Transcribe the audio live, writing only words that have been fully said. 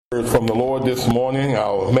From the Lord this morning.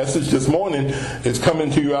 Our message this morning is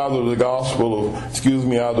coming to you out of the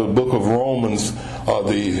out of the book of Romans,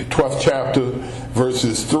 the 12th chapter,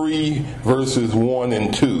 verses 3, verses 1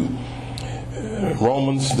 and 2.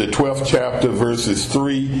 Romans, the 12th chapter, verses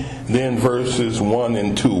 3, then verses 1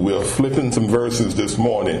 and 2. We're flipping some verses this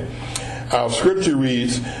morning. Our scripture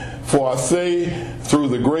reads, "For I say, through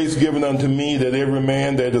the grace given unto me, that every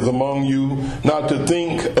man that is among you not to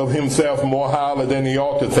think of himself more highly than he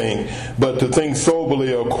ought to think, but to think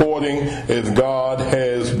soberly according as God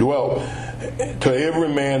has dwelt to every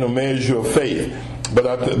man a measure of faith. But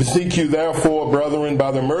I beseech you therefore, brethren,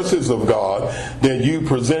 by the mercies of God, that you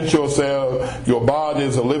present your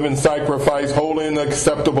bodies a living sacrifice, holy and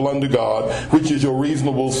acceptable unto God, which is your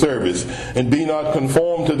reasonable service. And be not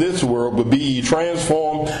conformed to this world, but be ye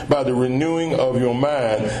transformed by the renewing of your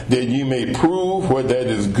mind, that ye may prove what that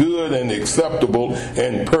is good and acceptable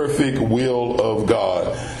and perfect will of God."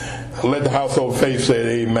 Let the household of faith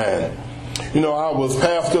say amen. I was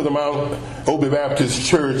pastor of the Mount Obi Baptist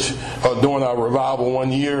Church during our revival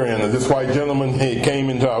one year, and this white gentleman, he came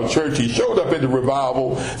into our church. He showed up at the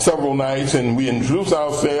revival several nights, and we introduced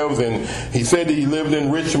ourselves, and he said that he lived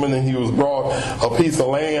in Richmond, and he was brought a piece of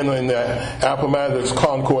land in the Appomattox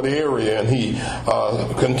Concord area, and he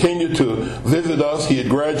continued to visit us. He had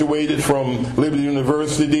graduated from Liberty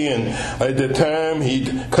University, and at that time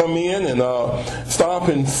he'd come in and stop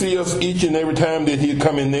and see us each and every time that he'd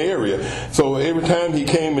come in the area. So every time he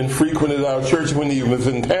came and frequented our church when he was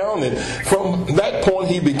in town, and from that point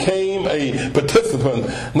he became a participant.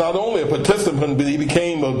 Not only a participant, but he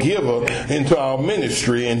became a giver into our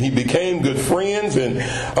ministry, and he became good friends. And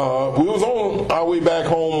we was on our way back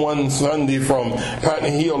home one Sunday from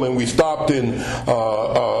Putney Hill, and we stopped in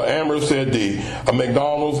Amherst at the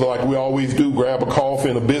McDonald's like we always do, grab a coffee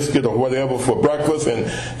and a biscuit or whatever for breakfast,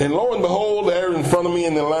 and lo and behold, there in front of me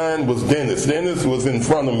in the line was Dennis. Dennis was in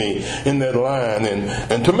front of me in that line,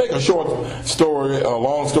 and to make a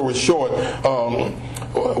long story short,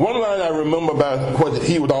 one line I remember about what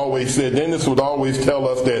he would always say. Dennis would always tell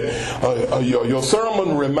us that your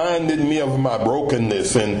sermon reminded me of my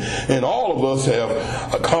brokenness, and all of us have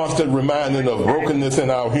a constant reminding of brokenness in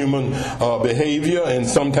our human behavior and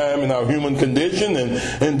sometime in our human condition,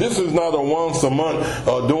 and this is not a once a month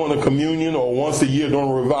during a communion or once a year during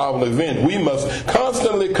a revival event. We must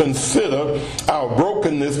constantly consider our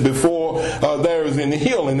brokenness before there is any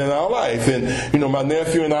healing in our life. And my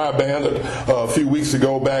nephew and I bantered a few weeks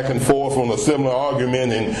ago back and forth on a similar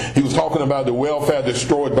argument, and he was talking about the welfare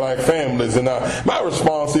destroyed black families, and my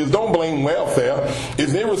response is, don't blame welfare.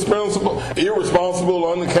 It's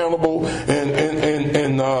irresponsible, unaccountable,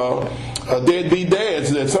 and deadbeat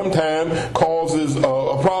dads that sometimes causes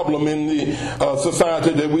a problem in the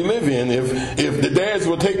society that we live in. If the dads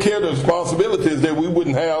would take care of the responsibilities, that we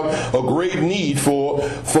wouldn't have a great need for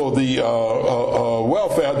the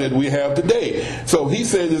welfare that we have today. So he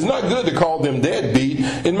said it's not good to call them deadbeat.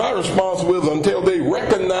 And my response was, until they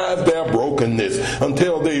recognize their brokenness,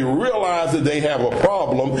 until they realize that they have a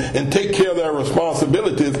problem and take care of their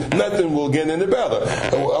responsibilities, nothing will get any better.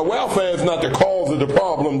 Welfare is not the cause of the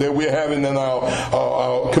problem that we're having in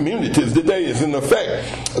our communities today. It's in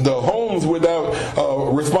effect the homes without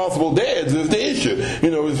responsible dads is the issue.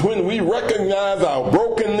 It's when we recognize our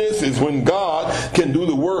brokenness is when God can do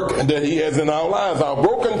the work that he has in our lives. Our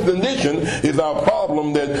broken condition is our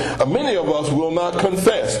problem that many of us will not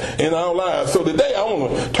confess in our lives. So today I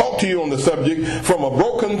want to talk to you on the subject, from a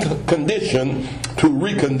broken condition to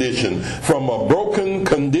recondition. From a broken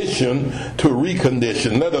condition to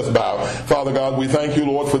recondition. Let us bow. Father God, we thank you,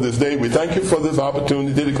 Lord, for this day. We thank you for this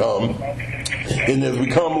opportunity to come. And as we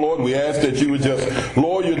come, Lord, we ask that you would just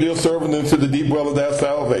lower your dear servant into the deep well of that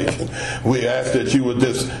salvation. We ask that you would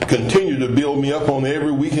just continue to build me up on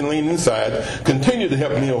every weak and leaning side. Continue to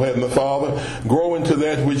help me, O Heavenly Father, grow into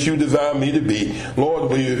that which you desire me to be. Lord,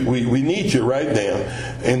 we need you right now.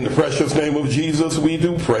 In the precious name of Jesus, we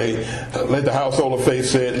do pray. Let the household of faith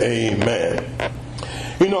say amen.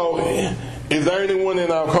 Is there anyone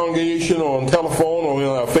in our congregation or on telephone or in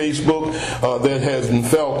our Facebook that has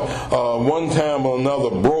felt one time or another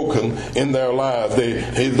broken in their lives?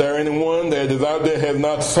 Is there anyone that is out there has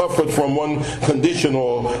not suffered from one condition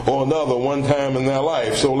or another one time in their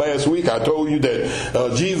life? So last week I told you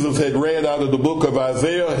that Jesus had read out of the book of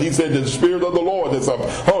Isaiah. He said, "The Spirit of the Lord is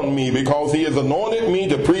upon me, because he has anointed me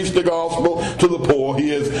to preach the gospel to the poor. He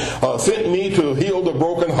has sent me to heal the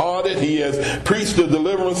brokenhearted. He has preached the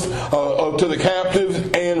deliverance to the captives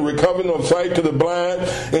and recovering of sight to the blind,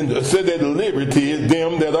 and set at liberty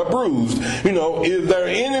them that are bruised." Is there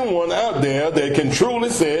anyone out there that can truly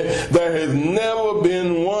say there has never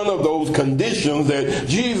been one of those conditions conditions that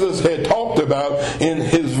Jesus had talked about in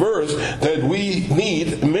his verse that we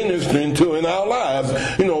need ministering to in our lives.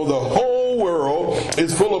 The whole world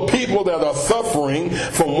is full of people that are suffering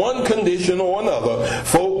from one condition or another.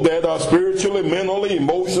 Folk that are spiritually, mentally,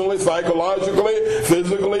 emotionally, psychologically,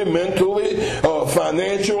 physically, mentally,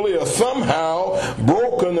 financially, or somehow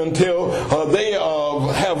broken until they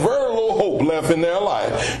have very little hope left in their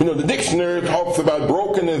life. The dictionary talks about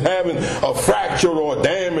broken as having a fractured or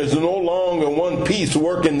damaged, no longer one piece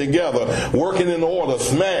working together, working in order,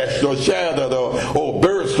 smashed or shattered or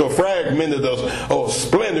burst or fragmented or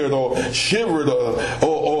splintered or shivered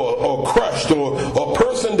or crushed, or a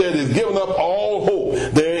person that has given up all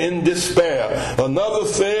hope. They're in despair. Another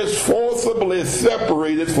says forcibly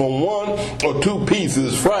separated from one or two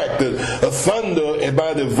pieces, fractured asunder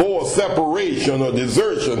by divorce, separation, or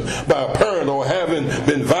desertion by a parent, or having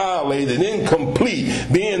been violated, incomplete,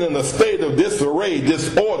 being in a state of disarray,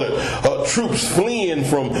 disordered, troops fleeing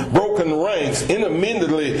from broken ranks,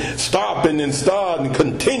 intermittently stopping and starting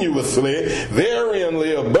continuously,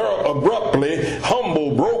 varyingly, abruptly,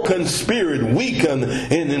 humble, broken spirit, weakened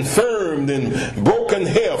and infirmed and broken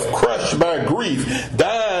health, crushed by grief,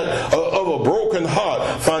 died of a broken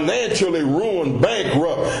heart, financially ruined,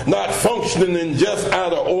 bankrupt, not functioning, just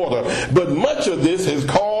out of order. But much of this is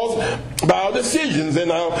caused by our decisions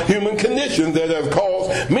and our human conditions that have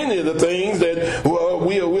caused many of the things that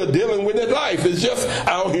we're dealing with in life. It's just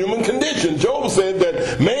our human condition. Job said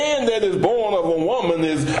that man that is born of a woman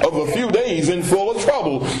is of a few days and full of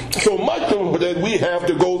trouble. So much of that we have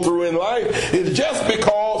to go through in life is just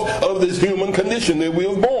because of this human condition that we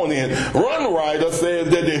were born in. One writer says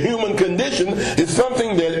that the human condition is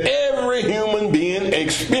something that every human being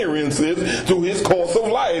experiences through his course of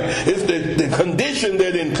life. It's the condition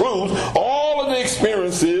that includes all of the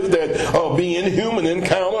experiences that being human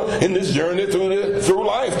encounter in this journey through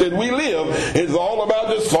life that we live. It's all about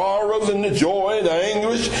the sorrows and the joy, the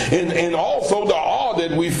anguish, and also the awe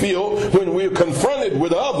that we feel when we're confronted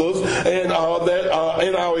with others, and that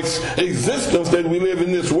in our existence that we live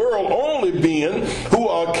in this world, only being who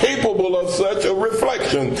are capable of such a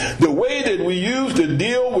reflection. The way that we use to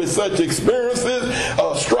deal with such experiences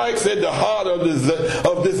strikes at the heart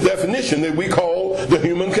of this definition that we call the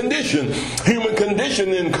human condition. Human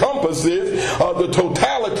condition encompasses the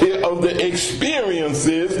totality of the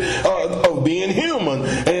experiences of being human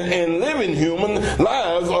and living human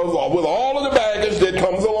lives with all of the baggage that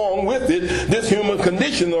comes along with it. This human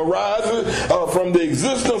condition arises from the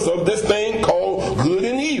existence of this thing called good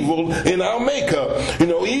and evil in our makeup.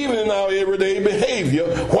 Even in our everyday behavior,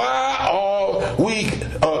 why are we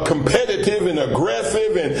competitive and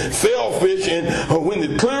aggressive and selfish, and when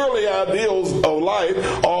the clearly ideals of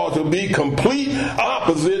life are to be complete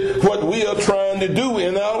opposite what we are trying to do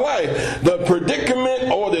in our life? The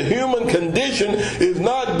predicament or the human condition is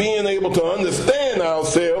not being able to understand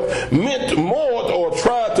ourselves, meant more or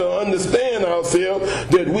try to understand ourselves,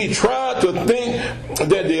 that we try to think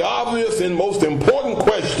that the obvious and most important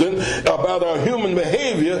question about our human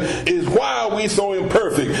behavior is why are we so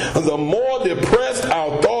imperfect? The more depressed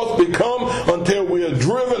our thoughts become until we are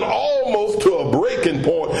driven almost to a breaking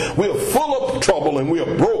point, we're full of trouble and we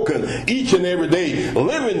are broken each and every day,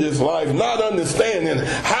 living this life, not understanding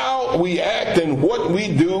how we act and what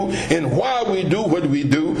we do and why we do what we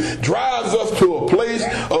do, drives us to a place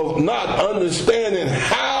of not understanding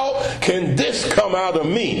how can this come out of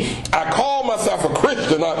me. I call myself a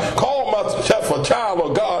Christian, I call myself a child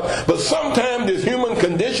of God, but sometimes this human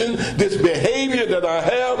condition, this behavior that I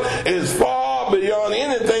have is far beyond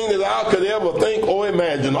anything that I could ever think or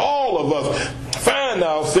imagine. All of us find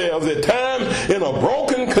ourselves at times in a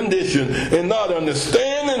broken condition and not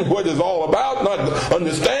understanding what it's all about, not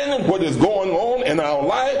understanding what is going on in our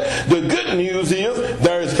life. The good news is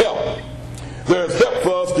there is help. There's help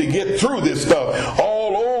for us to get through this stuff.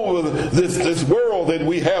 All over this world that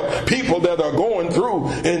we have people that are going through,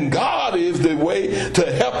 and God is the way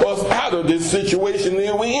to help us out of this situation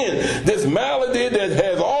that we're in. This malady that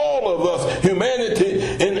has all of us, humanity,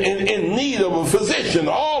 in need of a physician.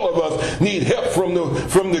 All of us need help from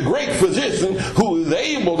the great physician who is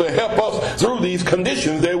able to help us through these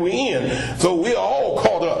conditions that we're in. So we are all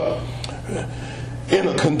caught up in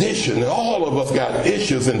a condition. All of us got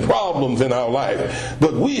issues and problems in our life,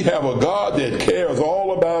 but we have a God that cares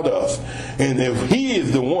all about us, and if He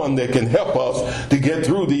is the one that can help us to get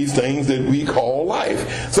through these things that we call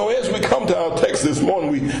life. So as we come to our text this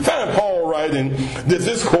morning, we find Paul writing this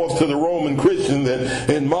discourse to the Roman Christians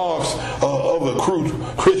and marks of a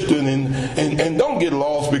Christian, and don't get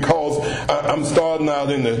lost, because I'm starting out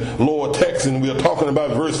in the lower text and we're talking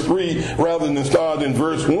about verse 3 rather than start in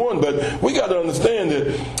verse 1, but we got to understand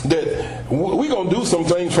that we're going some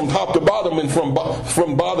things from top to bottom and from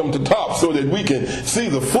bottom to top so that we can see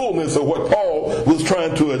the fullness of what Paul was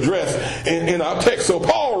trying to address in our text. So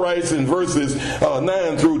Paul writes in verses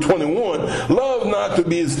 9 through 21, love not to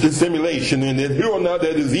be dissimulation, and adhere not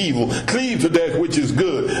that is evil. Cleave to that which is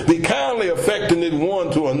good. Be kindly affectionate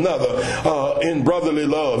one to another in brotherly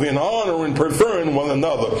love, in honor and preferring one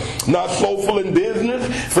another. Not slothful in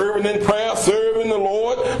business, fervent in prayer, serving the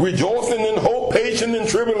Lord, rejoicing in hope, patient in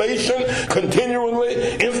tribulation, continually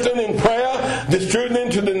instant in prayer,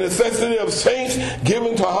 distributing to the necessity of saints,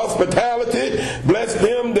 given to hospitality. Bless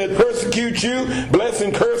them that persecute you, bless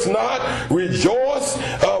and curse not. Rejoice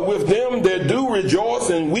with them that do rejoice,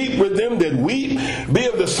 and weep with them that weep. Be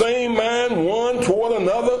of the same mind one toward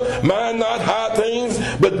another. Mind not high things,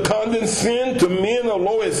 but condescend to men of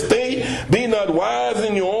low estate. Be not wise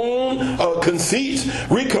in your own conceits.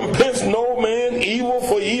 Recompense no man evil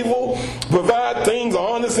for evil. Provide things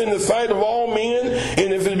honest in the sight of all men.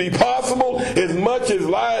 And if it be possible, as much as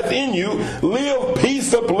lieth in you, live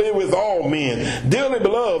peaceably with all men. Dearly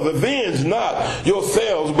beloved, avenge not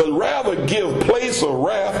yourselves, but rather give place of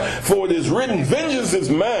wrath, for it is written, vengeance is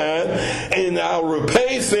mine, and I'll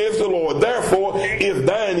repay, says the Lord. Therefore, if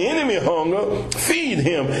thine enemy hunger, feed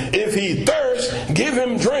him. If he thirst, give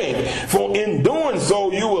him drink. For in doing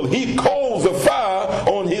so, you will heap coals of fire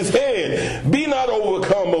on his head. Be not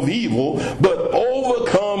overcome of evil, but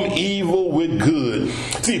overcome evil with good.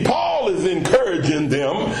 See, Paul is encouraging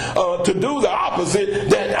them to do the opposite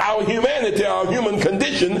that our humanity, our human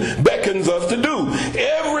condition beckons us to do.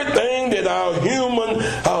 Everything that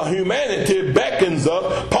our humanity beckons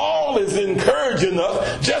us, Paul is encouraging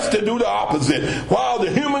us just to do the opposite. While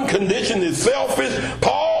the human condition is selfish,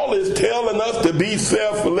 Paul is telling us to be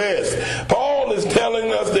selfless. Paul is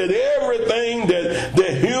telling us that everything that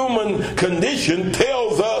the human condition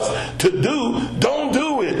tells us to do, don't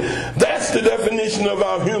do it. That's the definition of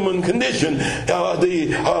our human condition.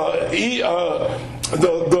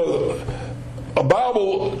 A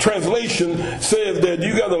Bible translation says that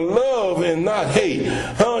you got to love and not hate.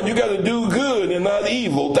 You got to do good and not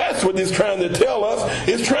evil. That's what it's trying to tell us.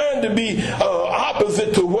 It's trying to be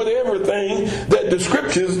opposite to what everything that the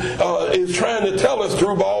scriptures is trying to tell us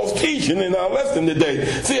through Paul's teaching in our lesson today.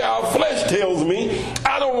 See, our flesh tells me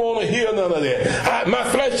I don't want to hear none of that. My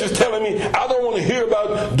flesh is telling me I don't want to hear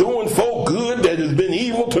about doing folk good that has been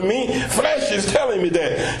evil to me. Flesh is telling me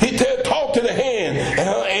that. He talk to the hand,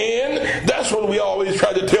 and that's what we always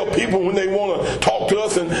try to tell people when they want to talk to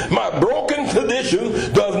us. And my broken condition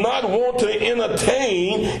does not want to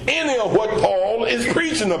entertain any of what Paul is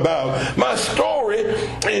preaching about. My story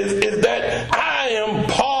is that I am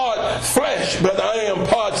part flesh, but I am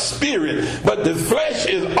part spirit. But the flesh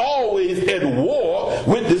is always at war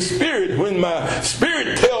with the spirit. When my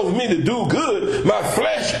spirit tells me to do good, my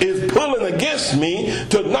flesh is pulling against me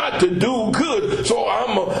not to do good. So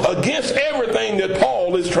I'm against everything that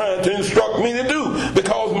Paul is trying to instruct me to do,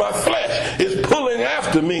 because my flesh is pulling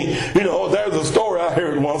after me. You know, there's a story I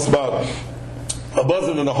heard once about a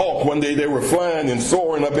buzzard and a hawk. One day they were flying and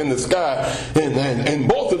soaring up in the sky, and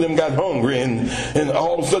both of them got hungry, and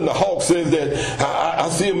all of a sudden the hawk says that I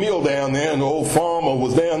see a meal down there, and the old farmer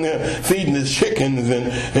was down there feeding his chickens,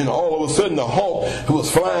 and all of a sudden the hawk who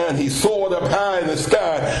was flying, he soared up high in the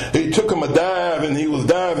sky. It took him a dive, and he was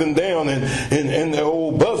diving down, and the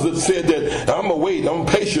old buzzard said that I'm gonna wait, I'm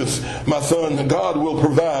patient, my son, God will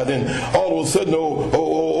provide. And all of a sudden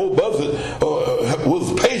old buzzard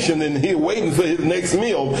was patient, and he was waiting for his next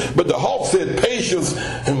meal. But the hawk said, patience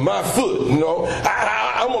in my foot, you know,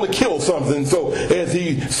 I want to kill something. So as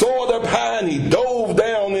he soared up high and he dove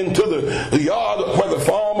down into the yard where the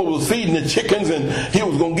farmer was feeding the chickens, and he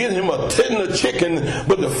was going to get him a tin of chicken,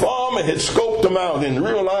 but the farmer had scoped him out and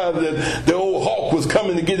realized that the old hawk was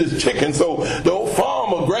coming to get his chicken. So the old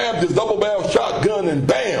farmer grabbed his double-barrel shotgun, and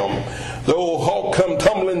bam, the old hawk come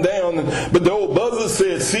tumbling down. But the old buzzard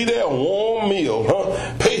said, see there, warm meal,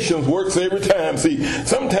 huh? Patience works every time. See,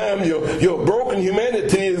 sometimes your broken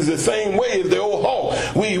humanity is the same way as the old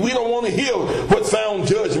hawk. We don't want to hear what sound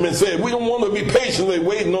judgment said. We don't want to be patiently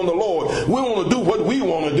waiting on the Lord. We want to do what we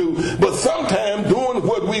want to do. But sometimes doing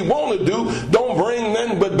what we want to do don't bring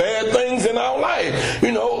nothing but bad things in our life.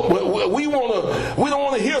 You know, we don't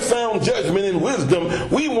want to hear sound judgment and wisdom.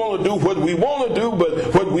 We want to do what we want to do,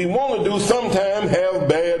 but what we want to do sometimes have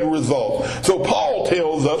bad results. So Paul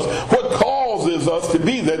tells us what causes us to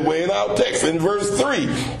be that way in our text in verse 3.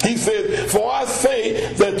 He said, for I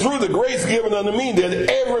say that through the grace given unto me, that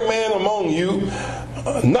every man among you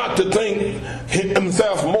not to think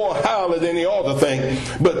himself more highly than he ought to think,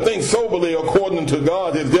 but think soberly according to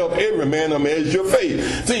God has dealt every man in them as your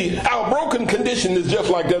faith. See, our broken condition is just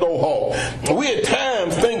like that old hog. We at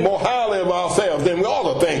times think more highly of ourselves than we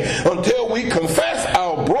ought to think. Until we confess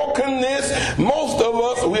our brokenness, most of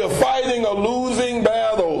us, we are fighting a losing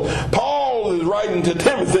battle. Paul is writing to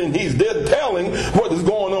Timothy, and he's there telling what is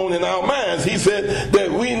going on in our minds. He said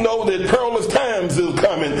that we know that perilous times is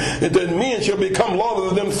coming, and that men shall become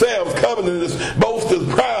lovers of themselves, covetous, boasters,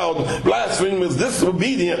 proud, blasphemous,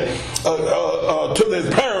 disobedient to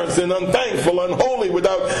their parents, and unthankful, unholy,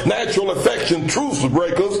 without natural affection, truth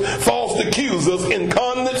breakers, false accusers,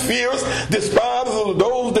 incontinent, fierce, despisers of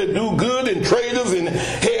those that do good, and traitors, and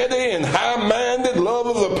heady, and high-minded,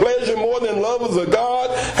 lovers of pleasure more than lovers of God,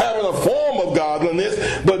 having a form of godliness,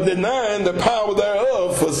 but denying the power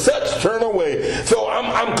thereof. For such turn away. So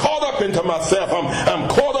I'm caught up into myself. I'm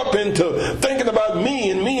caught up into thinking about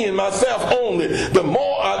me and myself only. The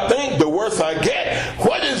more I think, the worse I get.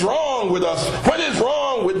 What is wrong with us? What is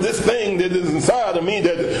wrong with this thing that is inside of me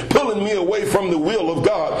that's pulling me away from the will of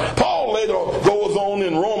God? Paul later goes on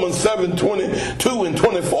in Romans 7:22 and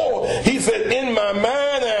 24. He said, in my mind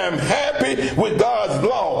I am happy with God's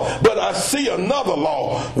law, but I see another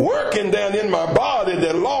law working down in my body,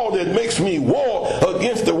 the law that makes me war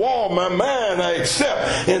against the wall of my mind I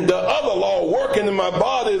accept, and the other law working in my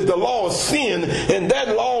body is the law of sin, and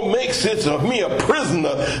that law makes it of me a prisoner.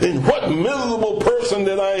 And what miserable person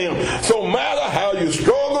that I am. So matter how you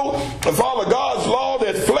struggle to follow God's law,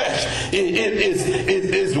 that flesh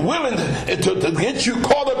is willing to get you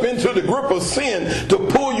caught up into the grip of sin, to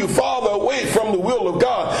pull you farther away from the will of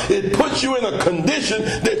God. It puts you in a condition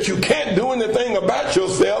that you can't do anything about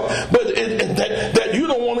yourself, but that you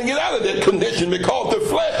don't want to get out of that condition, because the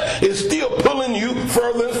flesh is still pulling you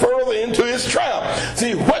further and further into its trap.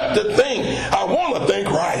 See, what to think? I want to think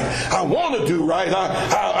right. I want to do right.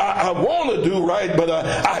 I want to do right, but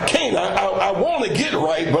I can't. I want to get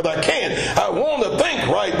right, but I can't. I want to think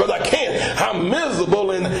right, but I can't. I'm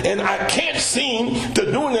miserable, and I can't seem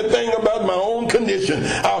to do anything about my own condition.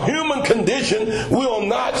 Our human condition will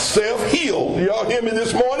not self-heal. Y'all hear me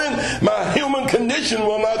this morning? My human condition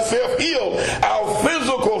will not self-heal. Our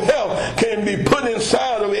physical health can be put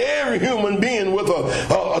inside of every human being with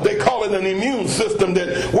they call it an immune system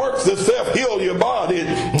that works to self-heal your body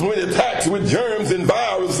when it attacks with germs and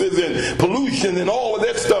viruses and pollution and all of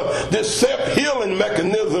that stuff. This self-healing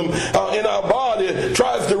mechanism in our body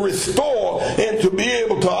tries to restore and to be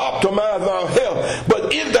able to optimize our health.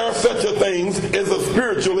 But if there are such a thing as a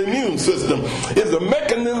spiritual immune system, is a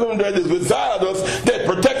mechanism that is beside us that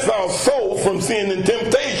protects our soul from sin and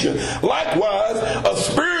temptation. Likewise, a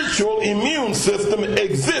spiritual immune system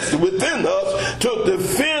exists within us to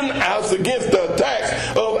defend us against the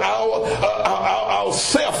attacks of our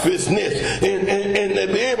selfishness and to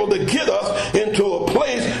be able to get us into a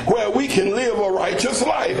place where we can live a righteous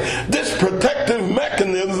life. This protective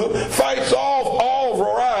mechanism fights off all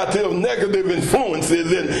variety of negative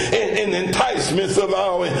influences and enticements of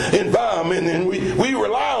our environment, and we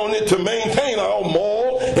rely on it to maintain our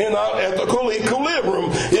moral and our ethical equilibrium.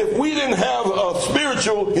 If we didn't have a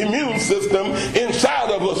spiritual immune system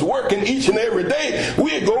inside of us working each and every day,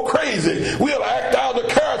 we'd go crazy. We'll act out of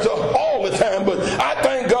character all the time. But I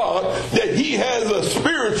thank God that He has a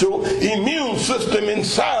spiritual immune system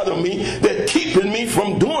inside of me that keeping me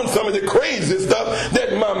from doing some of the crazy stuff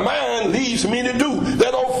that my mind leads me to do.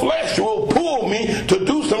 That old flesh will pull me to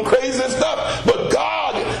do some crazy stuff. But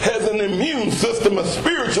God has an immune system, a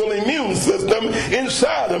spiritual immune system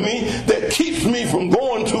inside of me that keeps me from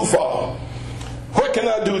going too far. What can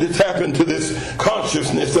I do to tap into this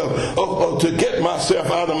consciousness of to get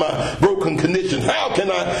myself out of my broken condition? How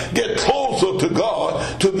can I get closer to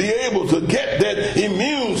God to be able to get that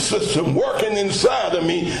immune system working inside of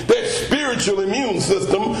me, that spiritual immune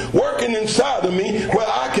system working inside of me, where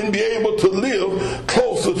I can be able to live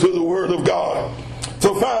closer to the Word of God?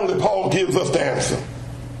 So finally, Paul gives us the answer.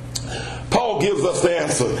 Paul gives us the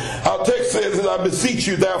answer. Our text says that I beseech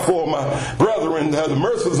you, therefore, my brethren, the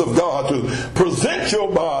mercies of God, to present your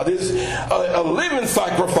bodies a living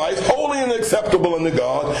sacrifice, holy and acceptable unto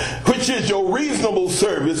God, which is your reasonable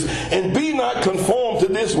service, and be not conformed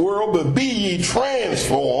to this world, but be ye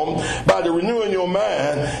transformed by the renewing your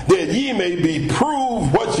mind, that ye may be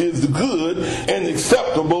proved what is good and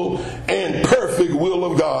acceptable and perfect will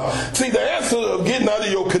of God. See, the answer of getting out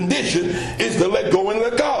of your condition is to let go and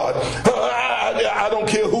let God. I don't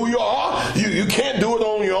care who you are. You can't do it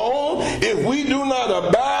on your own. If we do not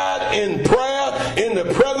abide in prayer, in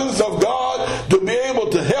the presence of God, to be able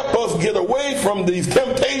to help us get away from these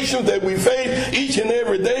temptations that we face each and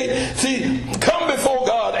every day. See, come before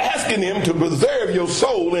God asking Him to preserve your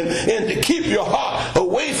soul and to keep your heart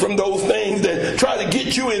away from those things that try to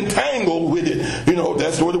get you entangled with it. You know,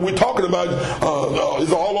 that's what we're talking about.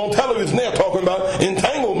 It's all on television now, talking about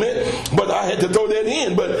entanglement, but I had to throw that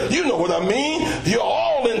in. But you know what I mean. You're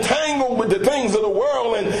all entangled with the things of the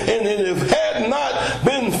world, and if it had not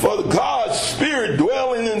been for God's Spirit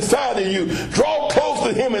dwelling inside of you, draw close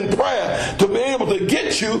to Him in prayer to be able to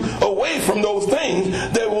get you away from those things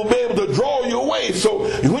that will be able to draw you away. So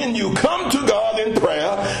when you come to God in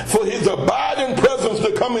prayer for His abiding presence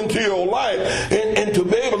to come into your life and to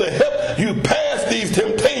be able to help you pass these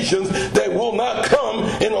temptations that will not come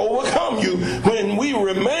and overcome you, when we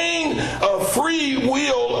remain free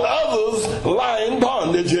will, others lie in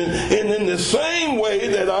bondage. And in the same way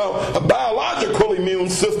that our biological immune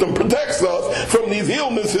system protects us from these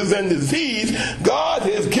illnesses and disease, God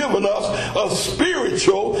has given us a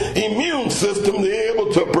spiritual immune system to be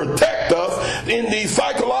able to protect us in these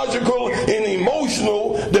psychological and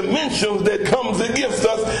emotional dimensions that comes against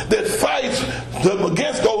us, that fights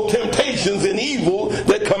against those temptations and evil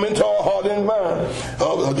that come into our heart and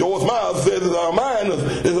mind. George Miles says that our mind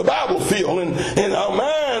is a battlefield, and our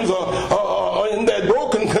minds are in that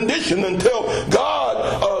broken condition until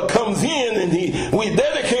God comes in and we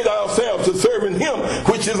dedicate ourselves to serving Him,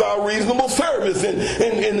 which is our reasonable service. And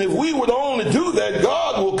if we would only do that,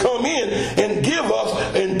 God will come in and give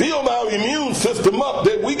us and build our immune system up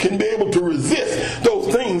that we can be able to resist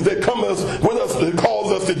those things that come with us that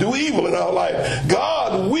cause us to do evil in our life.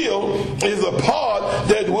 God's will is a part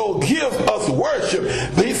that will give us worship.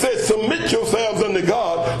 He said, submit yourselves unto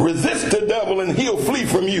God, resist the devil, and he'll flee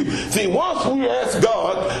from you. See, once we ask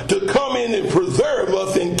God to come in and preserve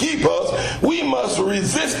us and keep us, we must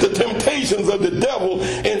resist the temptations of the devil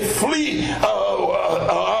and flee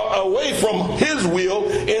away from his will,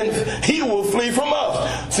 and he will flee from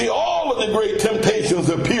us. See, all of the great temptations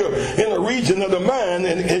appear in a region of the mind,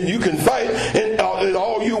 and you can fight and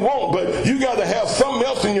all you want, but you got to have something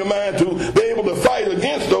else in your mind to be able to fight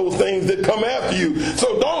against those things that come after you.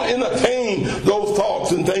 So don't entertain those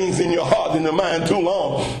thoughts and things in your heart and your mind too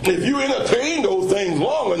long. If you entertain those things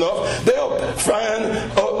long enough, they'll find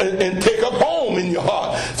and take up home in your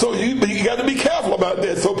heart. So you got to be careful about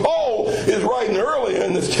that. So Paul is writing earlier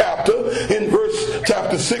in this chapter, in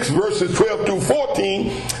chapter 6, verses 12 through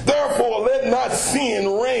 14, therefore let not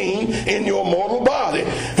sin reign in your mortal body,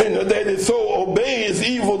 and that it so obey its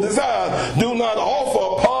evil desire. Do not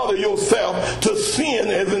offer a part of yourself to sin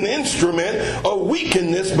as an instrument of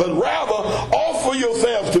wickedness, but rather offer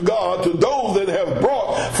yourselves to God, to those that have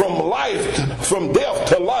brought from death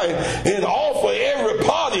to life, and offer every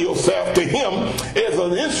part of yourself to Him as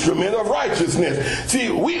an instrument of righteousness. See,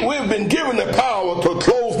 we've been given the power to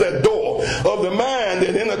close that door of the mind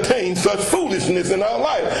that entertains such foolishness in our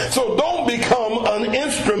life. So don't become an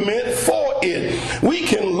instrument for it. We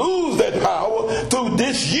can lose that power through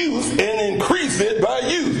disuse and increase it by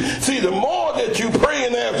use. See, the more that you pray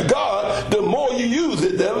and ask God, the more you use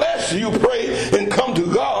it. The less you pray and come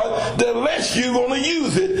to God, the less you're going to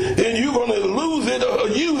use it. And you're going to lose it or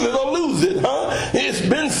use it or lose it, huh? It's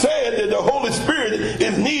been said that the Holy Spirit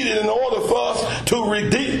is needed in order for us to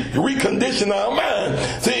recondition our mind.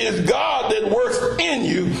 See, it's God that works in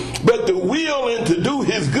you, but the will and to do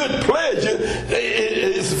His good pleasure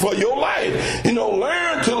is for your life. You know,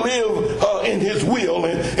 learn to live in His will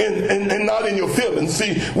and not in your feelings.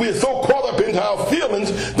 See, we're so caught up into our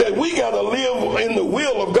feelings that we got to live in the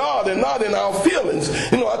will of God and not in our feelings.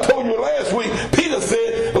 You know, I told you last week, Peter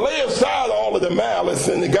said, lay aside all of the malice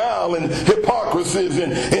and the guile and hypocrisies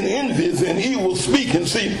and envies and evil speaking.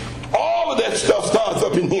 See, all of that stuff starts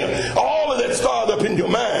up in here. All of that starts up in your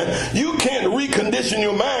mind. You can't recondition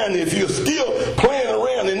your mind if you're still playing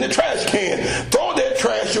around in the trash can. Throw that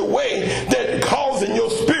trash away that causing your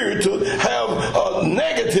spirit to have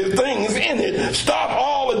negative things in it. Stop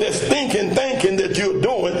all of this thinking that you're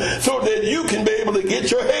doing so that you can be able to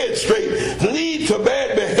get your head straight. Lead to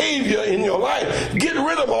bad behavior in your life. Get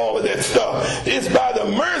rid of all of that stuff. It's by the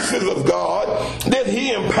mercies of God that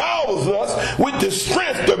He empowers us with the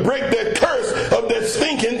strength to break that curse of that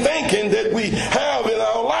stinking thinking that we have in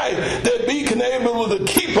our life, that we can able to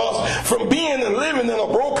keep us from being and living in a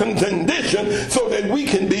broken condition so that we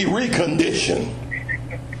can be reconditioned.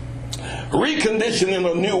 Reconditioning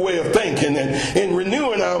a new way of thinking and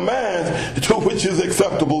renewing our minds to which is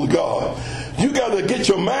acceptable to God. You got to get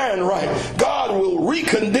your mind right. God will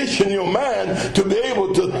recondition your mind to be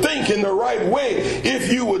able to think in the right way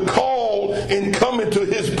if you would call and come into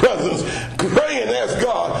His presence. Pray and ask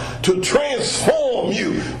God to transform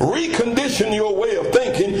you, recondition your way of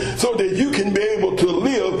thinking so that you can be able to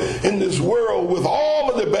live in this world with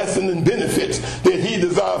all of the blessings and benefits that He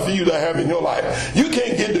desires for you to have in your life. You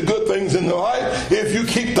can't get the good things in life if you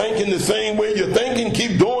keep thinking the same way you think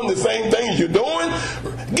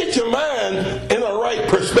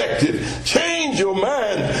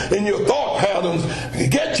in your thought patterns.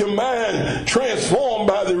 Get your mind transformed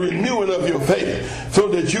by the renewing of your faith so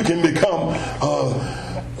that you can become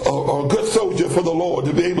a good soldier for the Lord,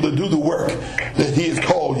 to be able to do the work that he has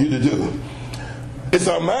called you to do. It's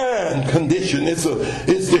our mind condition. It's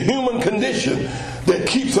the human condition that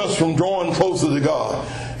keeps us from drawing closer to God.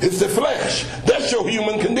 It's the flesh. That's your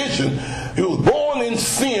human condition. He was born in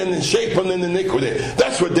sin and shapen in iniquity.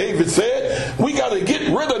 That's what David said. We got to get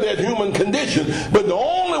rid of that human condition. But the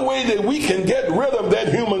only way that we can get rid of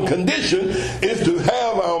that human condition is to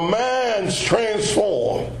have our minds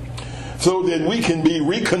transformed so that we can be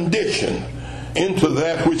reconditioned into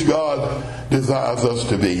that which God desires us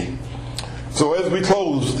to be. So as we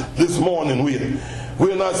close this morning,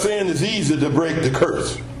 we're not saying it's easy to break the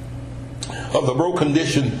curse of the broken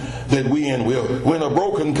condition that we're in. We're in a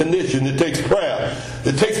broken condition. It takes prayer.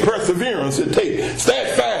 It takes perseverance. It takes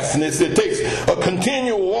steadfastness. It takes a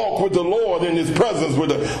continual walk with the Lord in his presence, with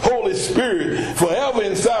the Holy Spirit forever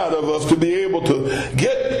inside of us, to be able to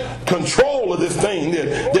get control of this thing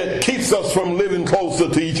that keeps us from living closer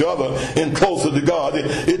to each other and closer to God.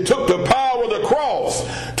 It took the power of the cross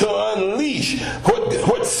to unleash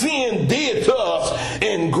what sin did to us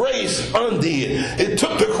and grace undid. It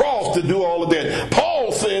took the cross to do all of that.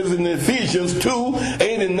 Paul says in Ephesians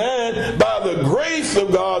 2:8-9, by the grace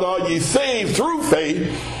of God are ye saved through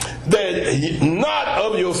faith, that not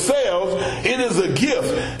of yourselves, it is a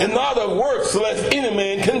gift, and not of works, lest any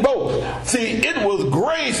man can boast. See, it was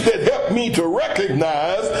grace that helped me to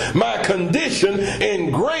recognize my condition,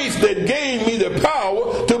 and grace that gave me the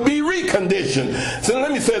power to be reconditioned. So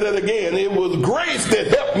let me say that again. It was grace that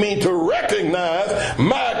helped me to recognize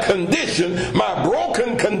my condition, my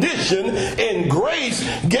broken condition, and grace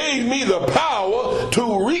gave me the power to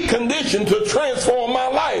recondition, to transform my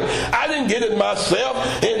life. I didn't get it myself,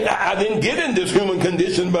 and I didn't get in this human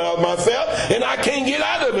condition by myself, and I can't get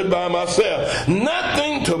out of it by myself.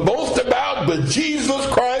 Nothing to boast about but Jesus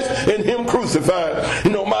Christ and him crucified.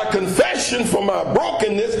 You know, my confession for my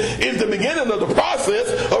brokenness is the beginning of the process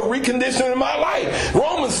of reconditioning my life.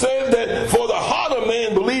 Romans says that for the heart of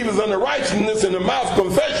man believes unto righteousness, and the mouth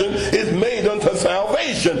confession is made unto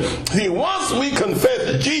salvation. See, once we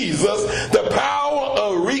confess Jesus, the power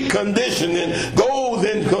of reconditioning goes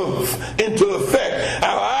into effect.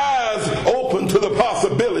 Our eyes open to the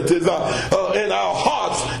possibilities, and our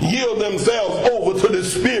hearts yield themselves over to the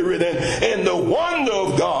Spirit, and the wonder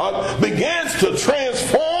of God begins to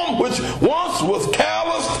transform which once was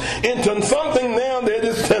calloused into something now that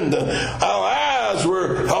is tender. Our eyes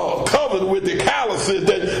were covered with the calluses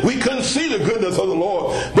that we couldn't see the goodness of the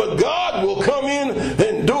Lord, but God will come in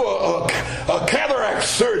and do a cataract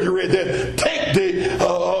surgery that take the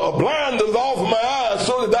blinders off of my eyes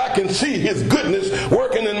so that I can see his goodness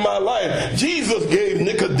working in my life. Jesus gave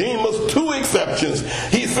Nicodemus two exceptions.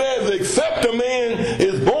 He says, except a man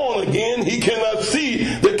is born again, he cannot see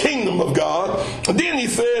the kingdom of God. Then he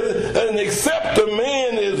says, and except a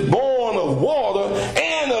man is born of water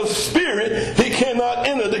and of spirit, he cannot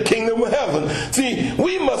enter the kingdom of heaven. See,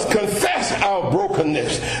 we must confess our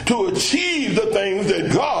brokenness to achieve the things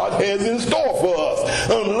that God has in store for us.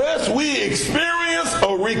 Unless we experience a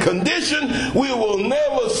recondition, we will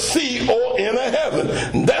never see or enter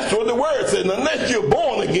heaven. That's what the word says. Unless you're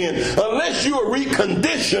born again, unless you are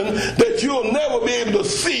reconditioned, that you'll never be able to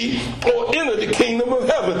see or enter the kingdom of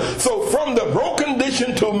heaven. So from the broken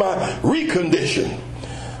condition to my recondition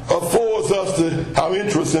affords us our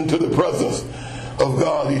entrance into the presence of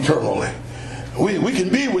God eternally. We can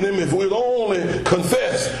be with him if we'll only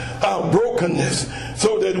confess our brokenness,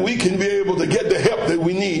 so that we can be able to get the help that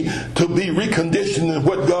we need to be reconditioned in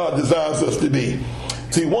what God desires us to be.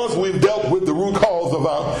 See, once we've dealt with the root cause of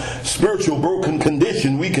our spiritual broken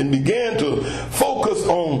condition, we can begin to focus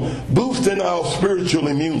on boosting our spiritual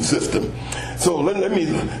immune system. So let me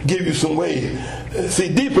give you some ways.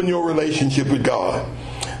 See, deepen your relationship with God.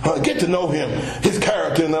 Get to know him, his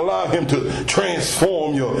character, and allow him to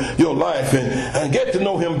transform your life, and get to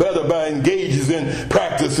know him better by engaging in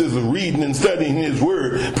practices of reading and studying his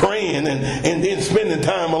word, praying, and then spending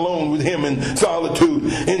time alone with him in solitude.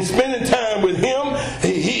 And spending time with him,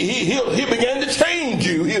 he began to change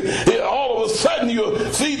you. All of a sudden you'll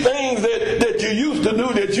see things that you used to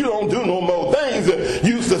do that you don't do no more. Things that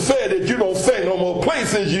you used to say that you don't say no more.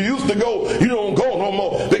 Places you used to go, you don't go no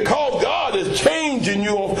more. Because God is changing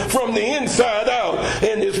you from the inside out,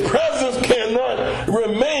 and his presence cannot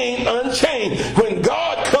remain unchanged. When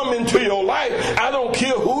God comes into your life, I don't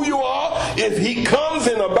care who you are, if he comes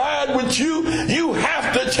and abide with you, you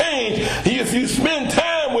have to change. If you spend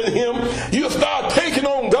time with him, you start taking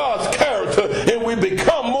on God's character, and we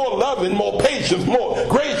become more loving, more patient, more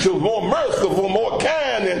gracious, more merciful, more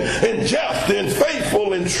kind, and just and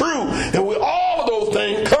faithful and true. And with all of those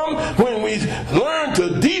things come when we learn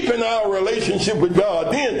to deepen our relationship with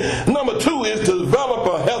God. Then number 2 is to develop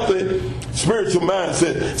a healthy spiritual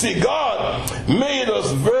mindset. See, God made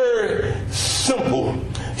us very simple.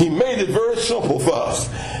 He made it very simple for us.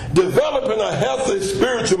 Developing a healthy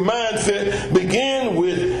spiritual mindset begins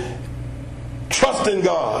with trusting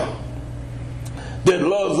God that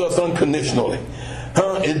loves us unconditionally.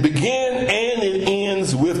 It begins and it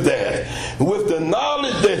ends with that. With the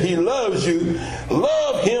knowledge that He loves you,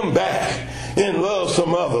 love Him back and love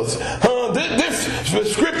some others. This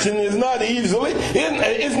prescription is not easily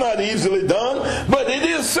done, but it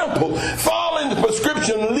is simple. Following the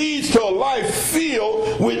prescription leads to a life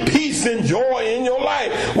filled with peace and joy in your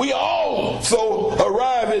life. We also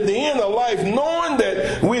arrive at the end of life knowing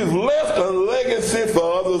that we've left a legacy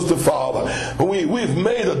for others to follow. We've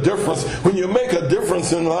made a difference. When you make a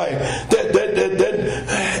difference in life,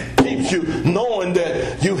 that keeps you knowing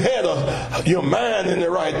that you had your mind in the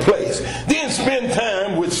right place. Then spend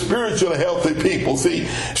time with spiritually healthy people. See,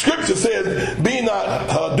 Scripture says,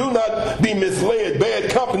 do not be misled. Bad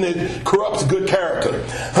company corrupts good character.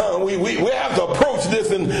 We have to approach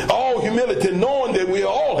this in all humility, knowing that we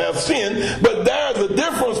all have sinned, but there's a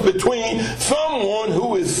difference between someone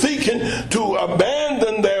who is seeking to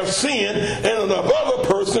abandon their sin and another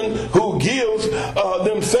person who gives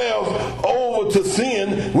themselves over to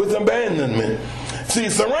sin with abandonment. See,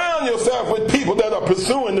 surround yourself with people that are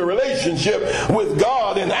pursuing the relationship with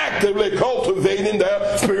God and actively cultivating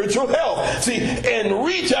their spiritual health. See, and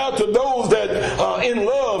reach out to those that are in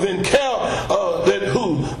love and care,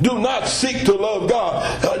 who do not seek to love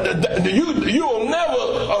God. You will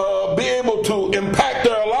never be able to impact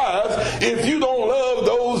their lives if you don't love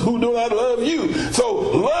those who do not love you. So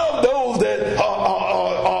love those that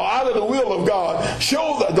are out of the will of God.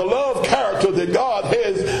 Show the love character that God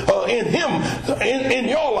has in Him, in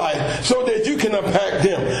your life, so that you can impact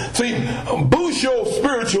them. See, boost your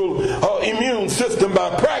spiritual immune system by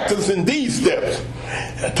practicing these steps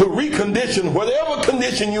to recondition whatever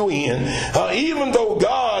condition you're in. Even though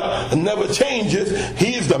God never changes,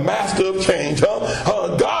 He's the master of change.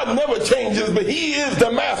 God never changes, but He is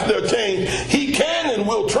the master of change. He can and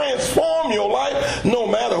will transform your life no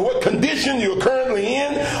matter what condition you're currently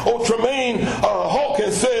in. Tremaine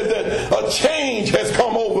Hawkins says that a change has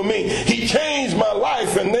come over me. He changed my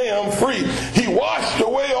life and now I'm free. He washed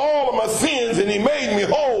away all of my sins and He made me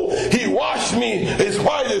whole. He washed me as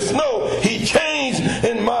white as snow. He changed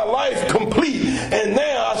in my life complete. And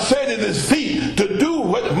now I sit at His feet to do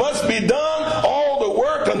what must be done, all the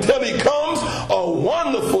work until He comes. A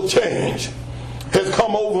wonderful change has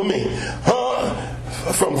come over me.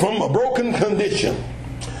 From a broken condition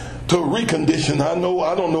to recondition. I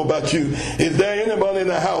don't know about you. Is there anybody in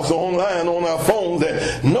the house or online on our phones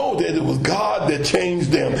that know that it was God that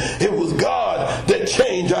changed them? It was God that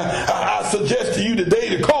changed. I suggest to you today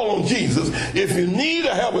to call on Jesus. If you need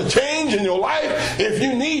to have a change in your life, if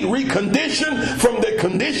you need recondition from the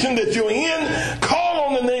condition that you're in, call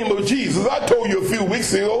on the name of Jesus. I told you a few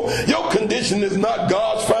weeks ago, your condition is not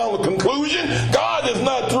God's final conclusion. God is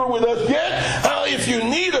not through with us yet. If you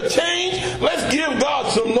need a change, let's give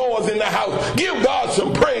God some noise in the house. Give God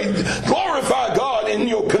some praise. Glorify God in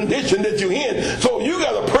your condition that you're in. So you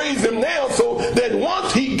got to praise Him now, so that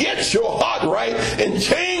once He gets your heart right and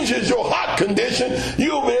changes your heart condition,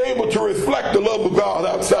 you'll be able to reflect the love of God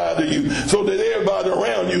outside of you, so that everybody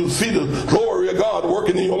around you will see the glory of God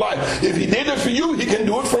working in your life. If He did it for you, He can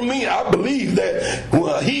do it for me. I believe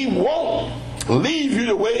that He won't leave you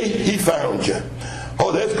the way He found you.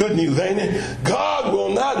 Oh, that's good news, ain't it? God will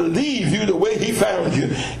not leave you the way He found you.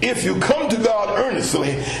 If you come to God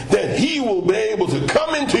earnestly, then He will be able to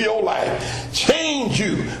come into your life, change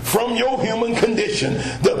you from your human condition.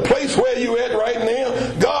 The place where you're at right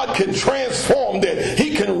now, God can transform that.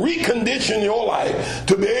 He can recondition your life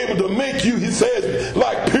to be able to make you, He says,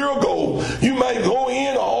 like pure gold. You might go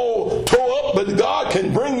in all tore up, but God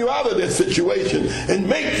can bring you out of that situation and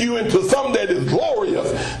make you into something that is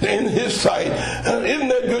glorious in His sight. Isn't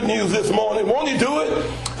that good news this morning? Won't He do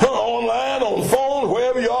it? Online, on phone,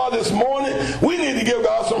 wherever you are this morning, we need to give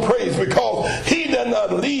God some praise, because He does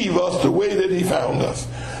not leave us the way that He found us.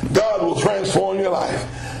 God will transform your life.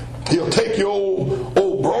 He'll take your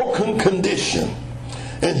old broken condition,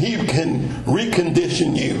 and He can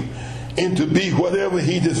recondition you into be whatever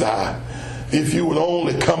He desires. If you would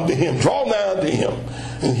only come to Him, draw nigh to Him,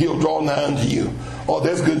 and He'll draw nigh to you. Oh,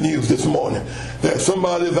 that's good news this morning. There's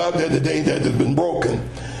somebody out there today that has been broken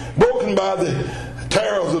by the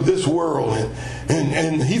terrors of this world.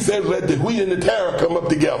 And he said, let the wheat and the tare come up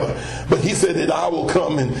together. But he said that I will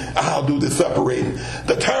come and I'll do the separating.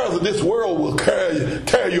 The terrors of this world will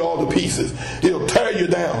tear you all to pieces. It'll tear you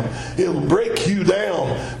down. It'll break you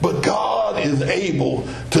down. But God is able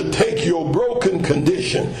to take your broken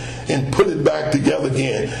condition and put it back together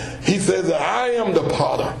again. He says that I am the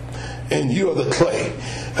potter and you are the clay.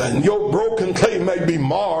 And your broken clay may be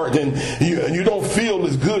marred and you don't feel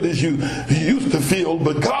as good as you used to feel,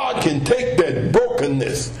 but God can take that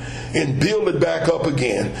brokenness and build it back up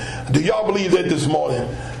again. Do y'all believe that this morning?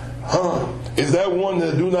 Is that one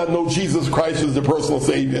that do not know Jesus Christ as the personal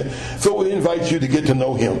Savior? So we invite you to get to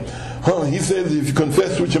know Him. He says if you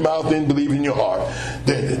confess with your mouth and believe in your heart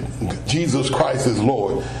that Jesus Christ is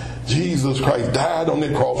Lord. Jesus Christ died on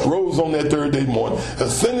the cross, rose on that third day morning,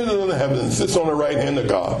 ascended into the heavens, and sits on the right hand of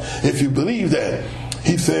God. If you believe that,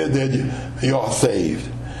 He said that you are saved.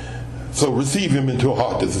 So receive Him into your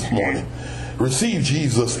heart this morning. Receive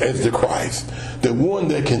Jesus as the Christ, the one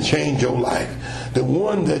that can change your life, the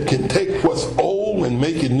one that can take what's old and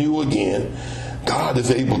make it new again. God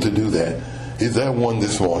is able to do that. Is that one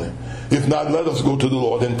this morning? If not, let us go to the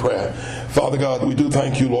Lord in prayer. Father God, we do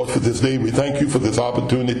thank you, Lord, for this day. We thank you for this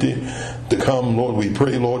opportunity to come. Lord, we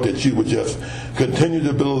pray, Lord, that you would just continue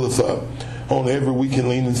to build us up on every weak and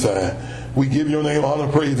leaning side. We give your name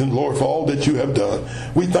honor, praise, and Lord, for all that you have done.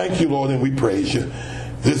 We thank you, Lord, and we praise you.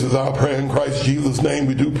 This is our prayer in Christ Jesus' name.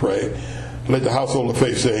 We do pray. Let the household of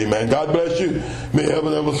faith say amen. God bless you. May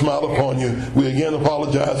heaven ever smile upon you. We again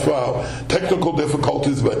apologize for our technical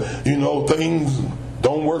difficulties, but you know, things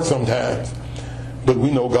don't work sometimes. But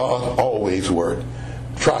we know God always works.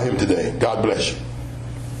 Try Him today. God bless you.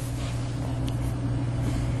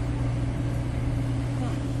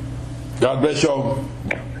 God bless y'all.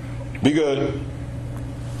 Be good.